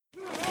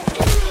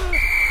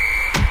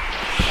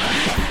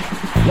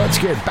Let's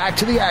get back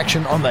to the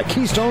action on the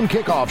Keystone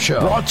Kickoff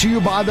Show. Brought to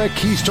you by the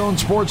Keystone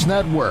Sports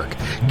Network.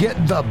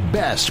 Get the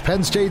best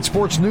Penn State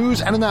sports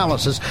news and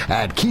analysis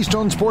at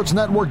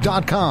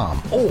KeystonesportsNetwork.com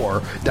or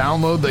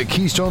download the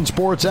Keystone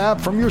Sports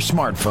app from your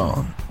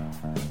smartphone.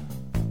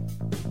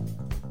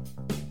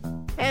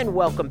 And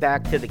welcome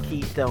back to the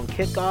Keystone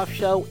Kickoff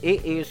Show.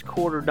 It is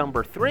quarter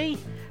number 3.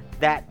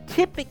 That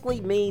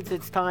typically means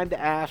it's time to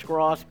Ask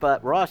Ross,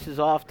 but Ross is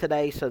off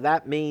today, so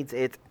that means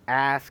it's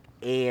Ask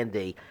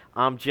Andy.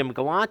 I'm Jim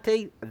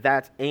Galante.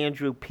 That's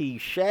Andrew P.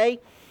 Shea.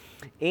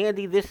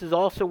 Andy, this is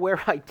also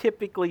where I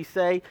typically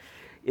say,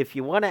 if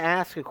you want to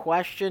ask a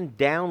question,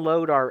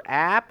 download our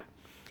app.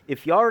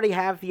 If you already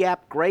have the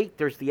app, great.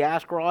 There's the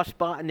Ask Ross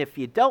button. If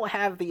you don't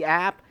have the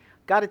app,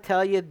 got to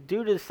tell you,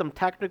 due to some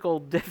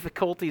technical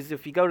difficulties,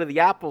 if you go to the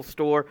Apple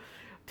Store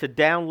to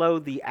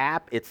download the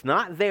app, it's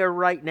not there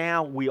right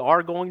now. We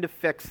are going to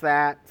fix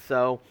that,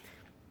 so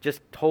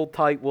just hold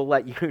tight. We'll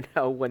let you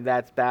know when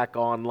that's back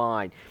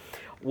online.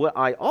 What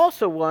I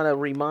also want to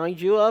remind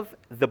you of,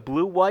 the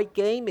blue-white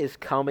game is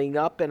coming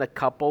up in a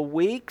couple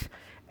weeks.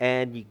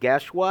 And you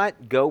guess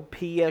what?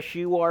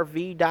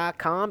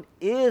 GoPSURV.com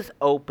is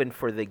open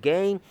for the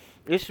game.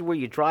 This is where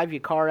you drive your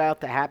car out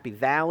to Happy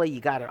Valley.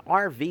 You got an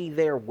RV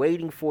there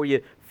waiting for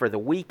you for the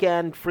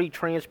weekend. Free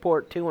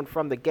transport to and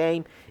from the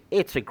game.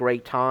 It's a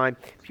great time.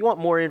 If you want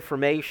more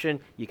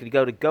information, you can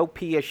go to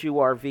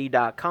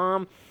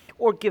GoPSURV.com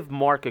or give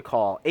Mark a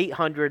call,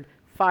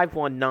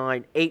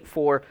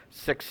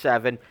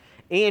 800-519-8467.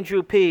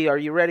 Andrew P., are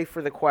you ready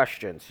for the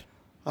questions?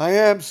 I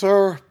am,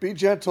 sir. Be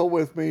gentle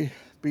with me.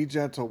 Be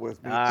gentle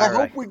with me. I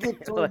hope we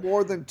get through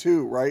more than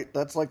 2, right?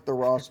 That's like the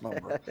Ross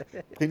number.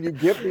 Can you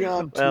get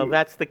beyond 2? Well,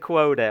 that's the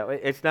quota.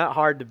 It's not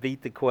hard to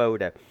beat the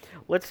quota.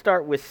 Let's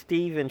start with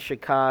Steve in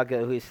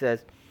Chicago, who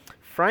says,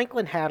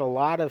 Franklin had a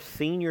lot of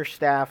senior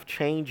staff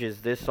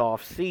changes this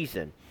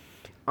offseason.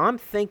 I'm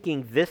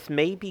thinking this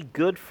may be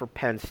good for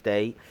Penn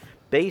State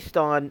based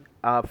on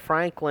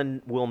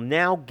Franklin will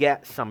now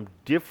get some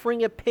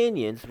differing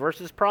opinions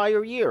versus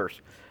prior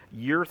years.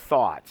 Your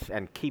thoughts,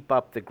 and keep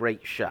up the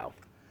great show.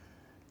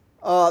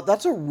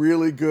 That's a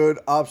really good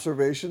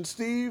observation,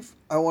 Steve.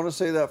 I want to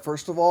say that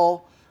first of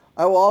all.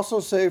 I will also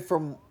say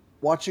from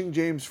watching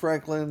James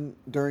Franklin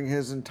during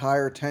his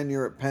entire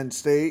tenure at Penn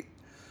State,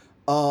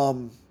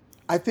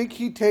 I think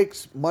he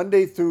takes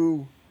Sunday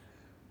through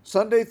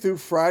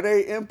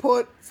Friday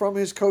input from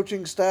his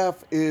coaching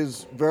staff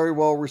is very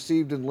well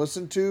received and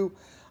listened to.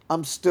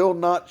 I'm still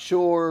not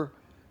sure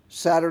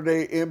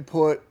Saturday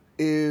input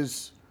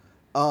is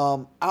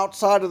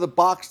outside of the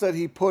box that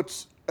he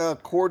puts a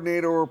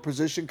coordinator or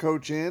position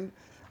coach in.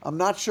 I'm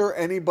not sure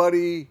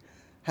anybody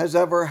has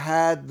ever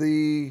had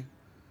the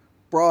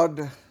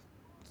broad,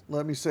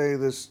 let me say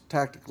this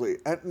tactically,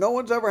 no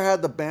one's ever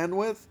had the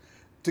bandwidth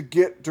to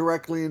get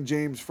directly in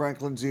James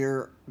Franklin's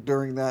ear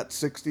during that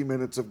 60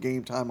 minutes of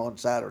game time on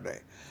Saturday.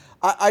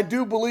 I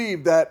do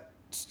believe that,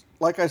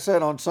 like I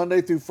said, on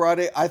Sunday through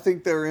Friday, I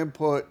think their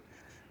input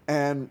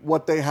and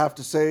what they have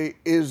to say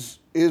is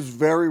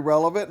very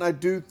relevant, and I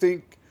do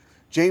think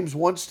James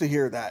wants to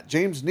hear that.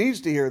 James needs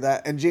to hear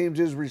that, and James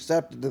is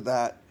receptive to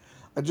that.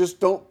 I just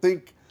don't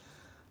think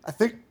 – I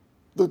think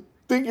the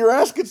thing you're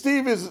asking,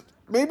 Steve, is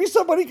maybe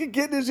somebody could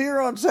get in his ear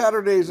on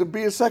Saturdays and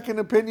be a second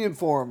opinion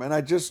for him, and I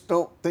just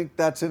don't think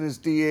that's in his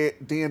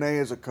DNA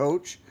as a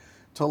coach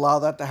to allow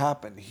that to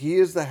happen. He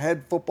is the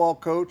head football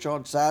coach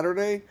on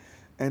Saturday,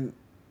 and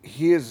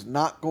he is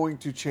not going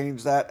to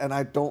change that, and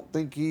I don't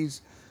think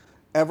he's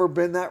ever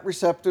been that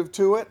receptive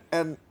to it,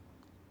 and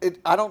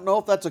I don't know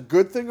if that's a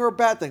good thing or a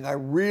bad thing. I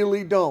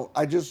really don't.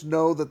 I just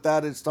know that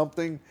that is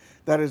something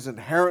that is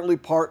inherently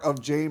part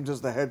of James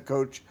as the head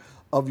coach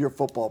of your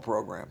football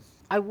program.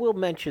 I will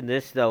mention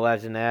this, though,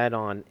 as an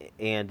add-on,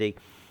 Andy.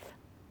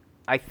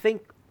 I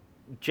think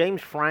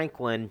James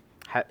Franklin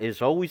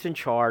is always in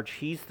charge.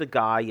 He's the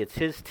guy. It's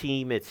his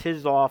team. It's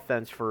his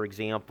offense, for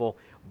example.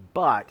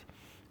 But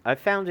I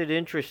found it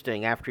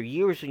interesting after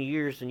years and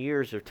years and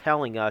years of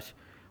telling us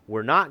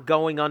we're not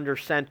going under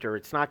center.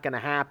 It's not going to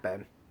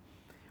happen.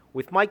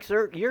 With Mike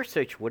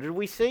Yurcich, what did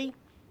we see?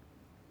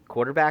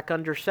 Quarterback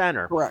under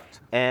center. Correct.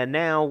 And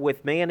now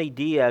with Manny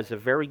Diaz, a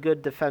very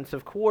good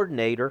defensive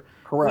coordinator,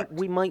 correct,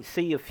 we might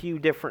see a few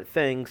different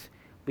things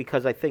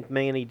because I think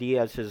Manny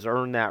Diaz has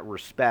earned that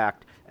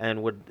respect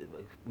and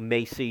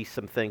may see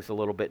some things a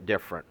little bit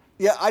different.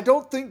 Yeah, in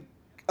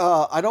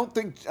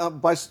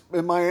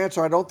my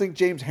answer, I don't think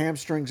James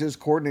hamstrings his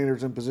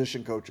coordinators and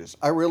position coaches.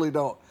 I really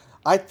don't.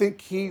 I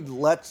think he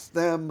lets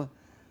them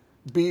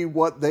be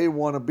what they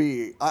want to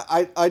be.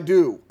 I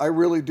do. I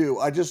really do.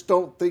 I just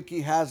don't think he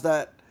has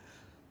that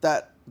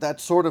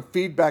sort of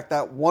feedback,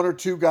 that one or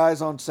two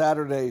guys on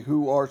Saturday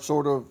who are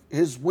sort of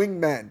his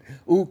wingmen,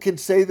 who can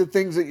say the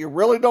things that you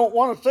really don't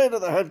want to say to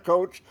the head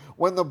coach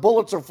when the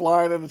bullets are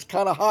flying and it's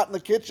kind of hot in the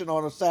kitchen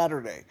on a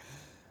Saturday.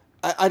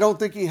 I don't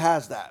think he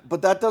has that.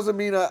 But that doesn't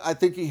mean I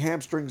think he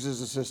hamstrings his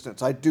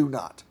assistants. I do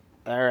not.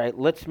 All right,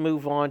 let's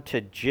move on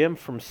to Jim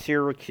from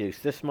Syracuse.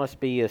 This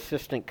must be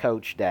assistant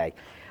coach day.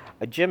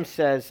 Jim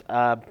says,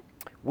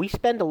 We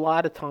spend a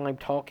lot of time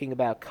talking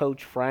about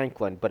Coach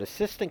Franklin, but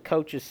assistant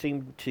coaches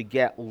seem to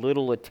get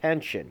little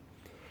attention.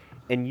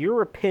 In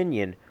your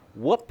opinion,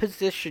 what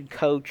position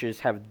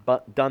coaches have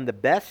done the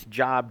best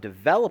job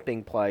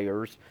developing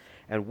players,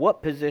 and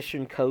what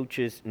position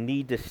coaches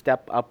need to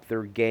step up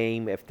their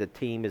game if the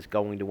team is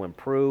going to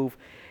improve?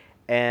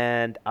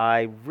 And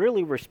I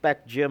really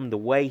respect Jim the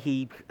way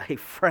he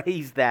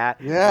phrased that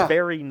Yeah.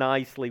 very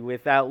nicely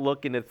without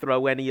looking to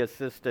throw any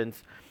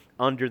assistants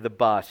under the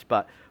bus.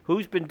 But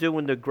who's been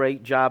doing a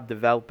great job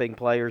developing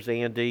players,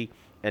 Andy,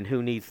 and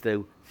who needs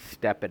to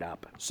step it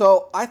up?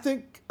 So I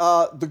think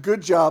the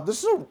good job.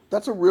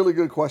 That's a really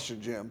good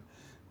question, Jim.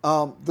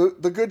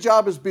 The good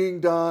job is being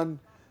done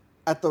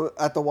at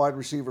the wide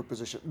receiver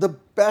position. The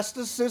best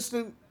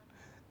assistant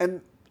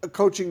and a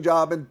coaching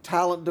job and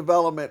talent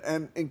development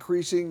and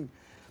increasing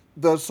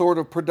the sort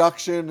of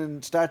production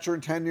and stature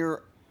and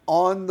tenure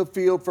on the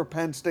field for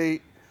Penn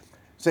State,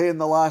 say in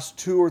the last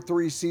 2 or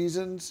 3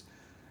 seasons,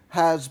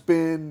 has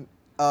been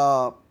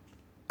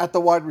at the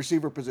wide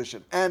receiver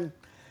position. And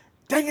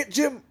dang it,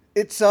 Jim,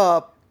 it's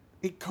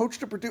he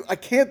coached at Purdue. I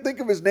can't think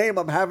of his name.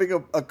 I'm having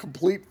a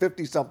complete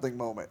 50-something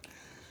moment.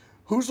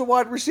 Who's the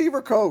wide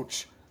receiver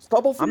coach?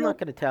 Stubblefield? I'm not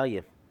going to tell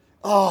you.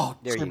 Oh,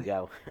 There you Jimmy.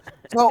 go.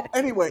 So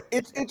anyway,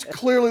 it's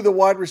clearly the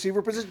wide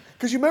receiver position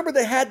because you remember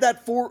they had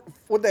that 4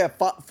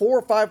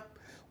 or 5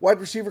 wide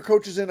receiver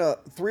coaches in a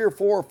 3 or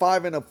 4 or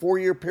 5 in a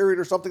 4-year period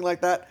or something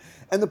like that,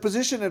 and the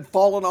position had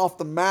fallen off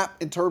the map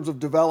in terms of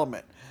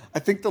development. I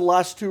think the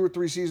last 2 or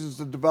 3 seasons,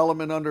 the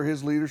development under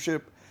his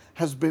leadership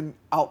has been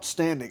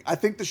outstanding. I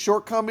think the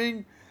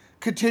shortcoming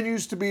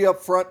continues to be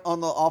up front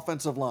on the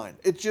offensive line.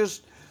 There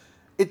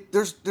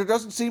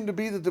doesn't seem to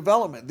be the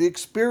development, the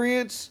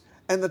experience,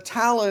 and the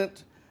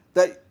talent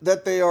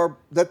that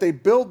they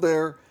build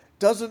there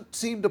doesn't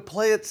seem to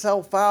play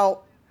itself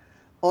out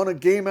on a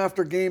game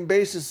after game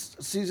basis,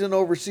 season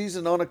over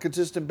season, on a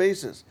consistent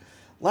basis.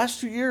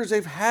 Last 2 years,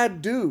 they've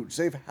had dudes.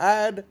 They've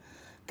had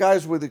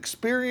guys with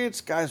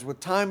experience, guys with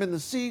time in the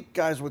seat,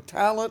 guys with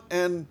talent,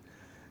 and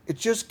it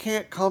just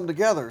can't come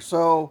together.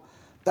 So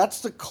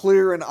that's the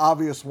clear and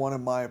obvious one,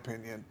 in my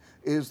opinion,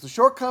 is the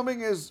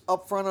shortcoming is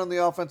up front on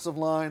the offensive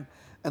line,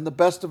 and the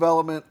best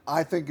development,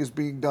 I think, is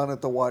being done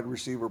at the wide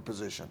receiver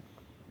position.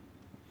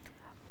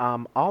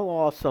 I'll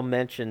also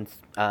mention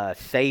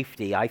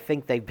safety. I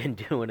think they've been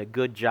doing a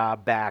good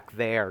job back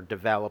there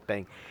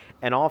developing.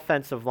 And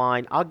offensive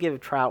line, I'll give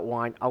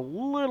Troutwine a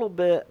little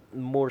bit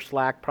more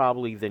slack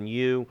probably than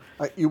you.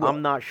 You will.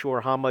 I'm not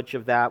sure how much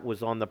of that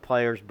was on the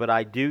players, but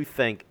I do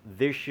think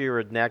this year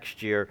and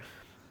next year,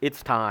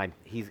 it's time.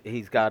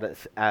 He's got to,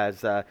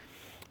 as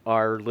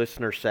our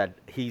listener said,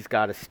 he's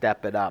got to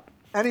step it up.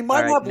 And he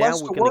might All right, have now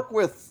less we're to gonna- work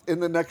with in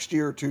the next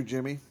year or two,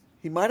 Jimmy.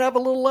 He might have a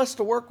little less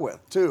to work with,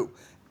 too.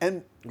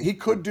 And he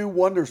could do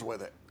wonders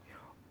with it.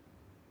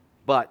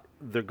 But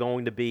they're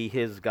going to be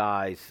his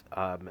guys.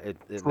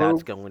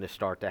 That's going to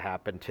start to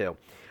happen too.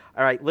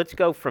 All right, let's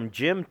go from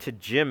Jim to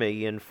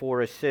Jimmy in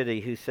Forest City,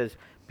 who says,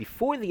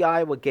 before the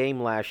Iowa game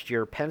last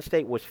year, Penn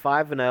State was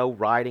 5-0,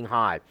 riding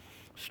high.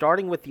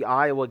 Starting with the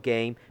Iowa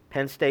game,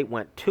 Penn State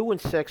went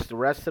 2-6 the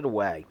rest of the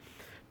way.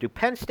 Do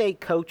Penn State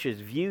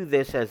coaches view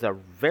this as a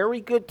very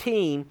good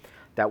team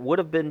that would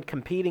have been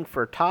competing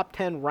for a top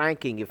 10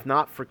 ranking if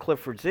not for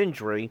Clifford's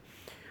injury,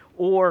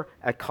 or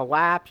a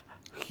collapsed,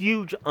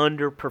 huge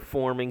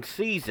underperforming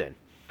season?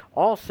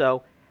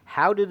 Also,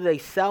 how did they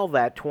sell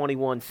that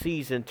 21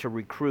 season to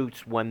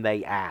recruits when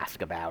they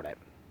ask about it?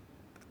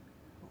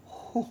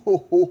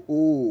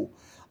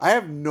 I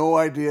have no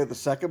idea the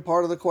second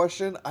part of the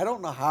question. I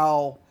don't know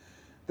how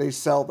they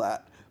sell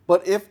that.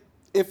 But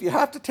if you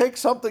have to take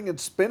something and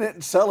spin it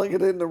and selling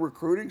it in the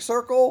recruiting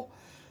circle,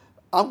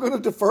 I'm going to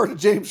defer to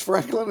James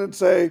Franklin and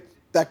say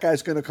that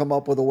guy's going to come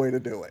up with a way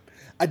to do it.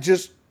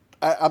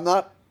 I'm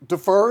not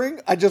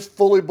deferring. I just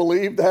fully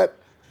believe that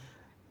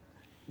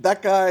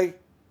guy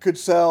could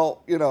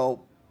sell,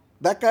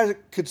 that guy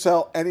could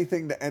sell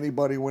anything to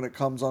anybody when it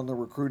comes on the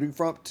recruiting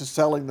front to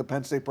selling the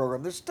Penn State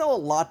program. There's still a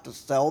lot to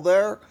sell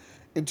there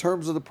in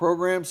terms of the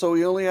program, so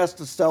he only has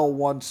to sell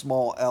one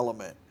small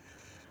element.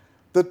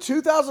 The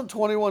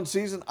 2021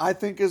 season, I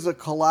think, is a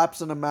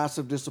collapse and a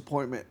massive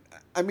disappointment.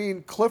 I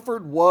mean,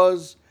 Clifford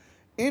was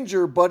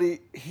injured, but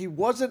he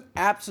wasn't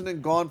absent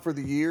and gone for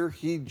the year.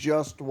 He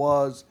just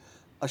was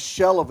a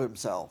shell of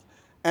himself.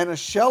 And a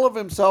shell of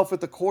himself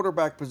at the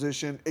quarterback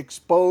position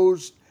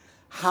exposed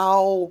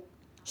how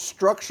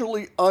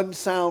structurally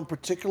unsound,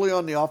 particularly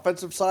on the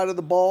offensive side of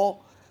the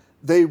ball,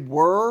 they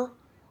were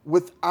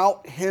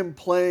without him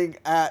playing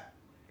at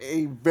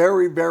a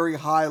very, very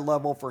high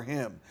level for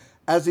him,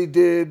 as he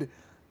did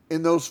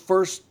in those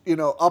first,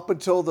 up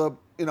until the,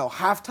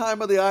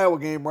 halftime of the Iowa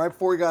game, right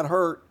before he got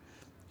hurt.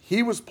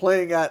 He was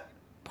playing at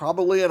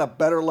probably at a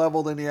better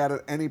level than he had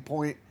at any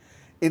point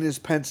in his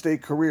Penn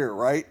State career,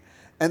 right?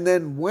 And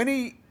then when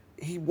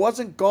he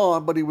wasn't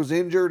gone, but he was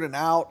injured and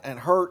out and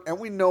hurt, and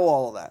we know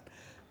all of that.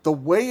 The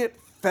way it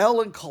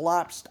fell and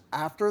collapsed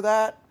after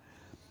that,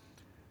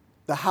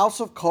 the house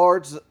of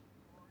cards,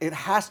 it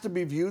has to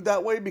be viewed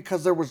that way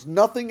because there was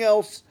nothing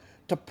else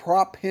to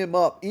prop him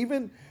up.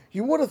 Even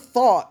you would have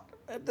thought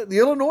the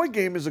Illinois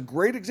game is a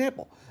great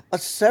example. A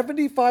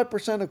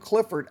 75% of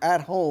Clifford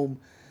at home,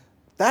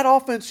 that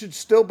offense should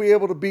still be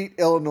able to beat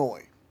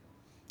Illinois.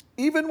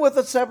 Even with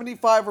a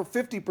 75 or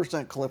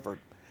 50% Clifford,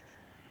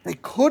 they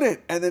couldn't.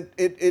 And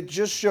it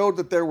just showed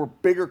that there were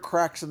bigger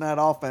cracks in that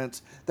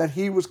offense that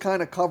he was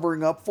kind of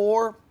covering up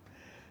for.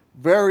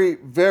 Very,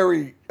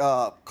 very,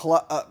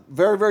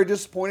 very, very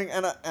disappointing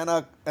and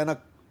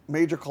a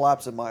major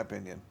collapse in my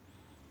opinion.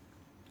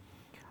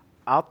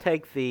 I'll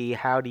take the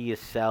how do you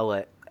sell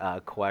it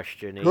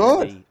question in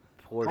Good. the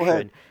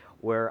portion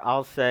where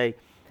I'll say,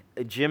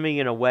 Jimmy,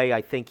 in a way,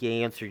 I think you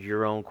answered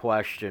your own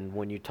question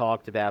when you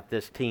talked about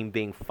this team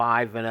being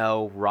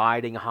 5-0,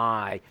 riding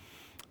high.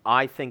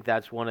 I think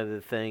that's one of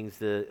the things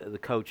the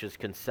coaches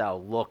can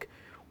sell. Look,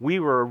 we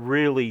were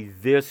really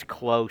this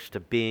close to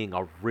being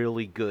a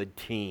really good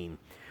team.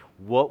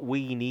 What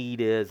we need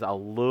is a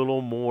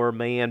little more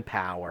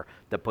manpower.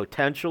 The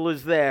potential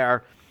is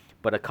there,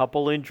 but a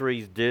couple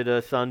injuries did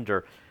us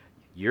under.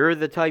 You're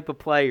the type of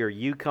player,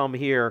 you come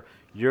here,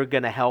 you're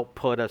going to help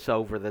put us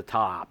over the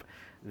top.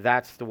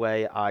 That's the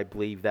way I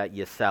believe that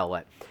you sell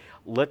it.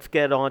 Let's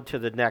get on to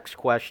the next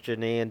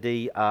question,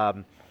 Andy.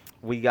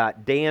 We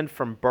got Dan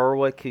from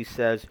Berwick who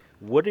says,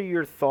 what are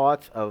your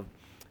thoughts of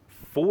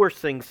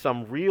forcing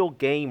some real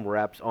game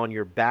reps on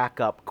your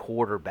backup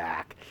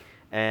quarterback?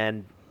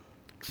 And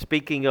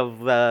speaking of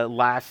the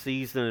last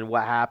season and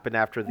what happened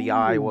after the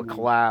Iowa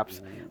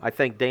collapse, I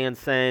think Dan's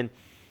saying,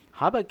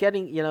 how about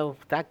getting,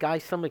 that guy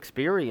some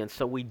experience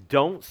so we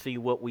don't see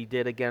what we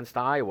did against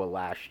Iowa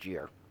last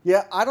year?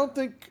 Yeah, I don't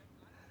think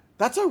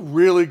that's a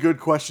really good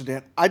question,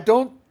 Dan. I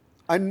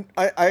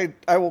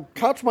will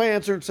couch my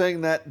answer in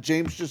saying that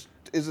James just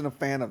isn't a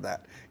fan of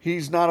that.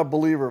 He's not a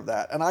believer of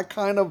that. And I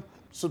kind of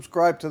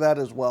subscribe to that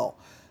as well.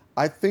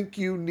 I think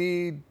you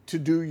need to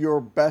do your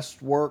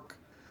best work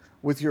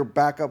with your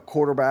backup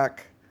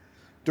quarterback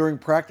during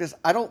practice.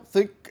 I don't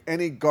think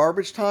any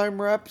garbage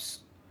time reps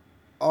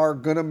are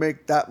going to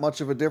make that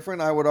much of a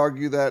difference. I would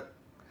argue that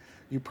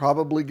you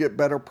probably get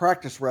better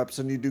practice reps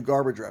than you do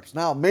garbage reps.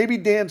 Now, maybe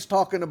Dan's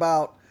talking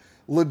about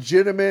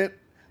legitimate,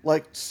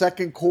 like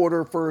second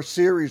quarter for a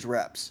series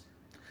reps.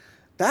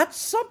 That's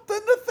something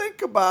to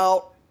think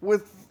about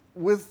with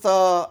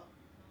the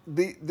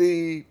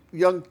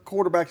young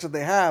quarterbacks that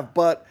they have.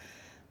 But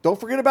don't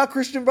forget about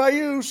Christian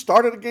Vayu.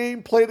 Started a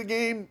game, played a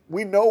game.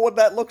 We know what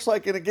that looks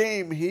like in a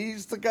game.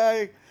 He's the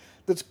guy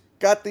that's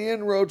got the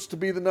inroads to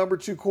be the number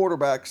 2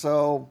 quarterback.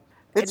 So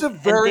it's a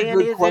very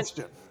good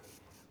question.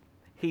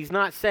 He's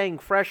not saying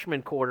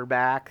freshman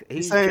quarterback.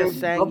 He's saying just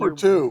saying number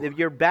 2.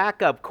 Your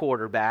backup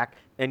quarterback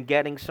and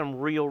getting some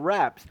real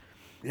reps.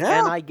 Yeah.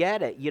 And I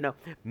get it.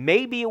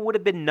 Maybe it would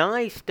have been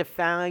nice to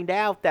find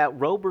out that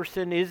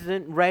Roberson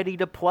isn't ready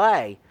to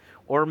play.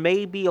 Or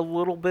maybe a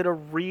little bit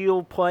of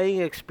real playing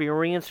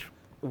experience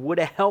would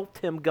have helped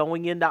him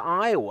going into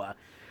Iowa.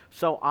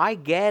 So I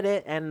get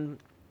it, and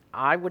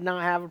I would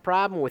not have a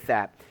problem with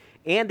that.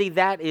 Andy,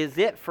 that is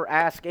it for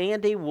Ask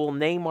Andy. We'll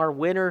name our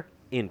winner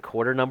in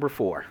quarter number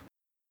 4.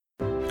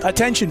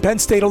 Attention Penn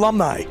State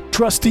alumni.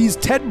 Trustees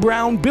Ted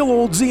Brown, Bill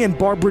Oldsey, and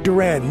Barbara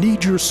Duran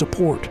need your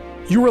support.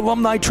 Your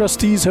alumni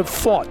trustees have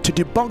fought to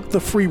debunk the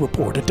Free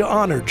Report and to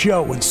honor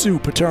Joe and Sue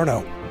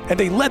Paterno. And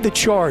they led the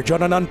charge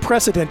on an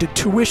unprecedented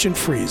tuition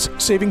freeze,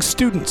 saving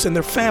students and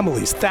their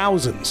families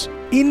thousands.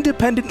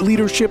 Independent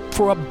leadership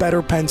for a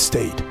better Penn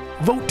State.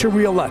 Vote to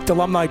re-elect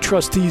alumni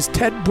trustees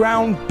Ted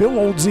Brown, Bill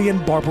Oldsey,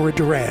 and Barbara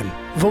Duran.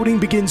 Voting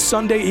begins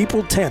Sunday,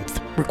 April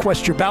 10th.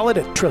 Request your ballot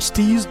at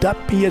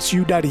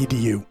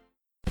trustees.psu.edu.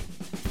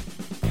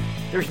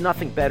 There's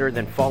nothing better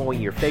than following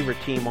your favorite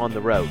team on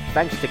the road.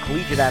 Thanks to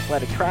Collegiate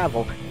Athletic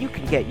Travel, you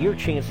can get your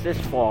chance this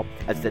fall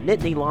as the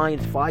Nittany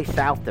Lions fly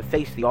south to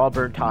face the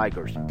Auburn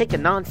Tigers. Take a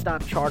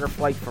nonstop charter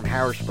flight from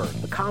Harrisburg.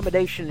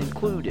 Accommodation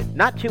included.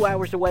 Not 2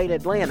 hours away to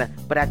Atlanta,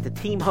 but at the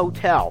team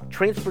hotel.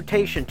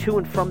 Transportation to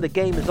and from the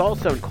game is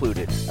also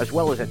included, as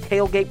well as a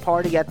tailgate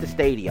party at the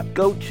stadium.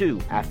 Go to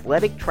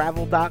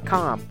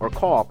athletictravel.com or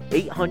call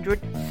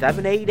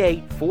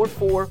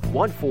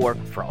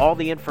 800-788-4414 for all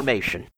the information.